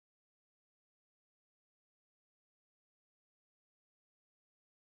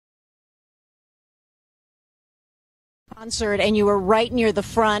Concert, and you were right near the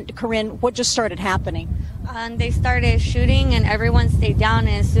front. Corinne, what just started happening? They started shooting, and everyone stayed down.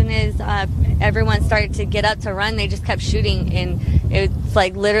 And as soon as everyone started to get up to run, they just kept shooting. And it's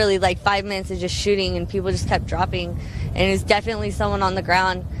like literally like 5 minutes of just shooting, and people just kept dropping. And it's definitely someone on the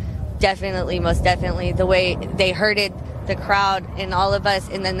ground. Definitely, most definitely. The way they herded the crowd and all of us,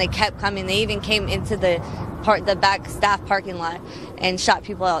 and then they kept coming. They even came into the back staff parking lot and shot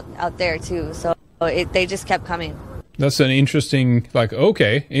people out there too. So they just kept coming. That's an interesting, like,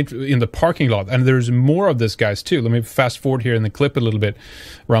 okay, in the parking lot. And there's more of this, guys, too. Let me fast forward here in the clip a little bit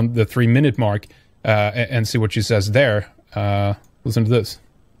around the 3-minute mark and see what she says there. Listen to this.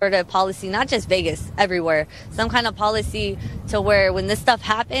 A policy, not just Vegas, everywhere. Some kind of policy to where when this stuff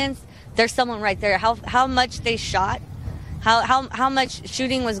happens, there's someone right there. How much they shot, how much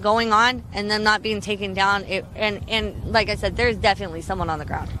shooting was going on, and them not being taken down. And like I said, there's definitely someone on the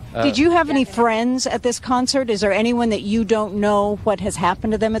ground. Did you have any friends at this concert? Is there anyone that you don't know what has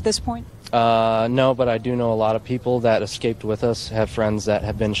happened to them at this point? No, but I do know a lot of people that escaped with us, have friends that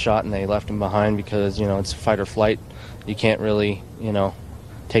have been shot and they left them behind because, you know, it's fight or flight. You can't really, you know,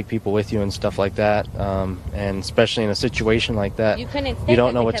 take people with you and stuff like that. And especially in a situation like that, you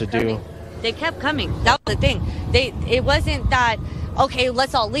don't know what to do. They kept coming. That was the thing. It wasn't that, okay,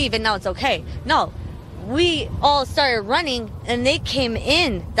 let's all leave and now it's okay. No, we all started running and they came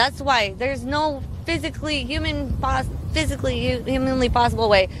in. That's why there's no humanly possible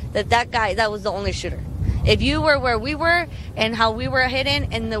way that guy, that was the only shooter. If you were where we were and how we were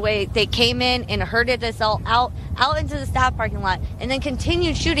hidden and the way they came in and herded us all out into the staff parking lot and then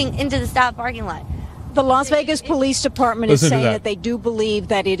continued shooting into the staff parking lot. The Las Vegas Police Department is saying that they do believe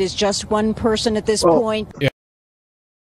that it is just one person at this point. Yeah.